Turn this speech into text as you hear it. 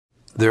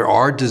There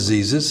are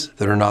diseases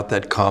that are not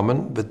that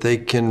common, but they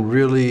can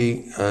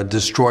really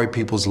destroy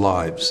people's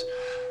lives,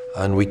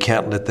 and we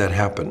can't let that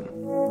happen.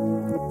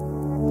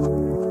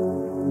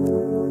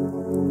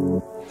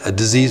 A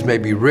disease may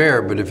be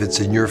rare, but if it's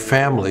in your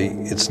family,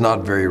 it's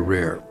not very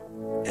rare,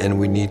 and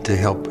we need to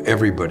help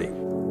everybody.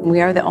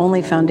 We are the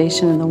only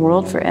foundation in the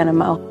world for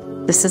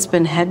NMO. This has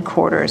been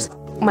headquarters.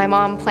 My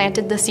mom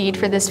planted the seed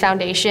for this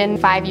foundation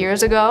 5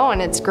 years ago, and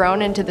it's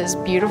grown into this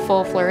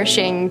beautiful,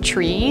 flourishing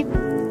tree.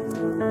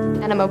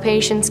 NMO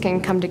patients can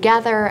come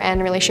together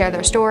and really share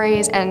their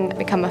stories and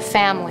become a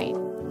family.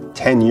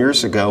 10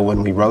 years ago,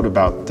 when we wrote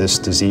about this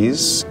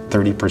disease,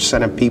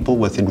 30% of people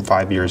within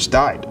 5 years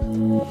died.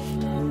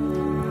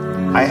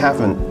 I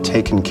haven't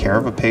taken care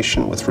of a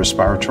patient with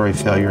respiratory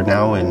failure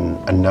now in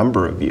a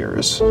number of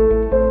years.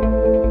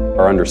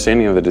 Our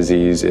understanding of the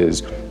disease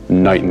is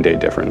night and day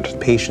different.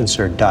 Patients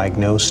are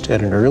diagnosed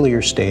at an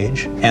earlier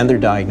stage, and they're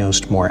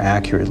diagnosed more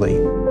accurately.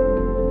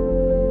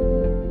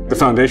 The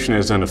foundation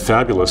has done a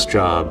fabulous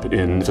job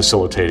in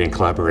facilitating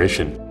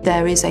collaboration.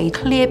 There is a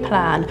clear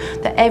plan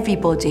that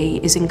everybody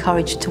is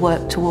encouraged to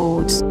work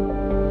towards.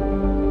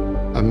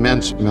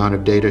 Immense amount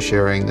of data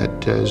sharing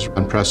that is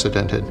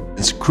unprecedented.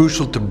 It's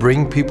crucial to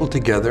bring people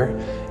together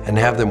and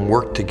have them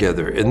work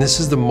together, and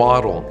this is the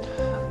model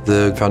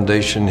the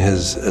foundation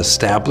has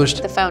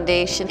established. The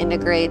foundation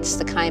integrates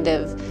the kind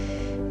of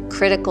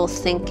critical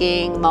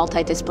thinking,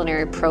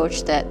 multidisciplinary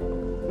approach that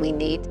we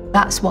need.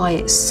 That's why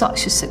it's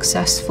such a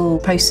successful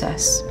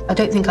process. I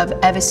don't think I've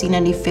ever seen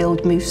any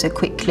field move so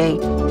quickly.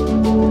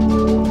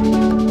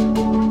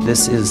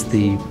 This is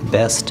the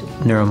best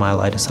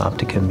Neuromyelitis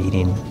Optica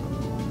meeting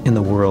in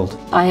the world.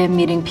 I am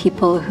meeting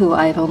people who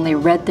I've only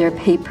read their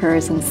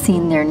papers and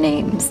seen their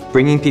names.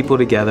 Bringing people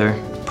together,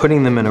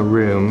 putting them in a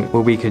room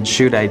where we could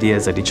shoot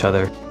ideas at each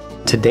other.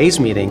 Today's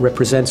meeting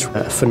represents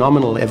a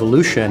phenomenal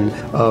evolution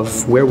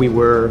of where we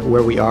were,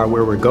 where we are,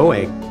 where we're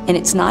going. And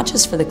it's not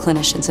just for the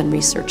clinicians and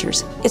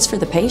researchers, it's for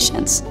the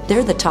patients.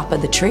 They're the top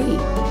of the tree.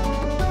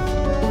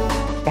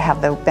 I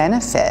have the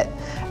benefit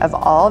of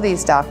all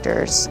these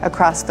doctors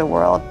across the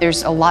world.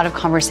 There's a lot of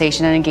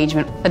conversation and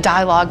engagement. The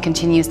dialogue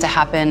continues to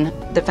happen.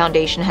 The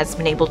foundation has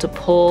been able to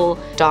pull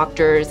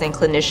doctors and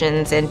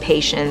clinicians and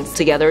patients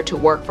together to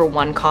work for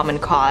one common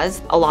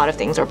cause. A lot of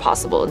things are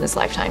possible in this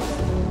lifetime.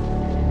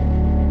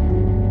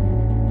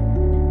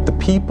 The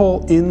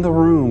people in the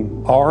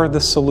room are the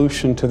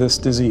solution to this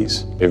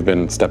disease. They've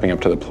been stepping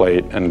up to the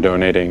plate and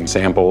donating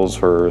samples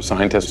for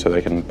scientists so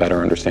they can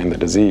better understand the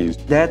disease.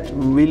 That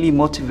really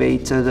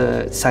motivated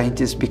the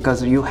scientists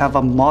because you have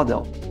a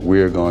model.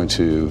 We are going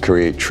to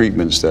create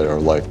treatments that are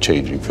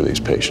life-changing for these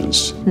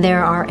patients.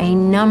 There are a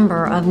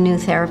number of new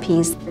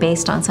therapies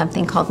based on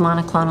something called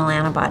monoclonal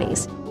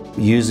antibodies.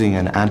 Using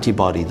an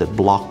antibody that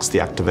blocks the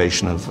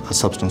activation of a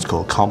substance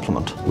called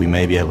complement, we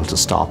may be able to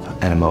stop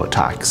NMO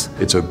attacks.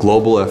 It's a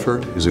global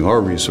effort using our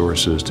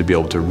resources to be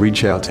able to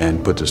reach out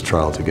and put this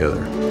trial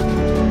together.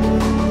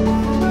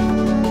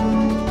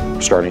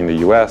 Starting in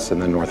the US and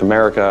then North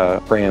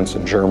America, France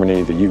and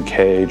Germany, the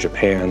UK,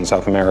 Japan,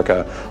 South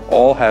America,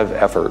 all have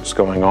efforts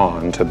going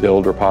on to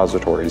build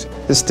repositories.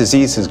 This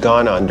disease has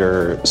gone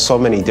under so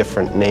many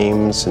different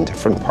names in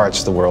different parts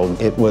of the world.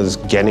 It was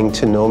getting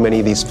to know many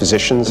of these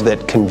physicians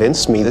that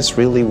convinced me this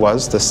really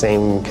was the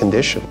same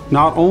condition.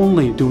 Not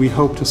only do we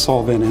hope to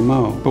solve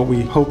NMO, but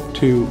we hope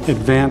to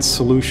advance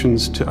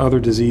solutions to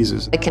other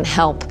diseases. It can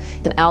help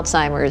in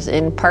Alzheimer's,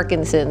 in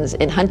Parkinson's,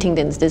 in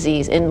Huntington's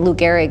disease, in Lou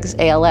Gehrig's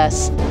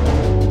ALS.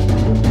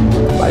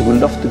 I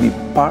would love to be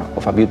part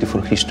of a beautiful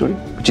history,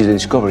 which is the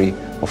discovery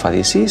of a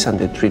disease and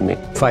the treatment.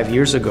 5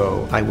 years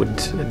ago, I would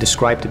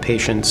describe to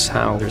patients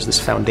how there's this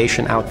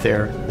foundation out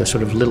there, the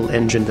sort of little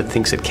engine that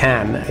thinks it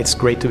can. It's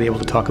great to be able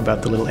to talk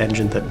about the little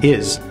engine that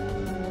is.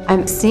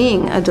 I'm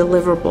seeing a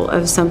deliverable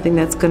of something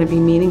that's going to be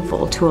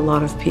meaningful to a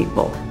lot of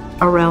people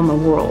around the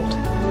world.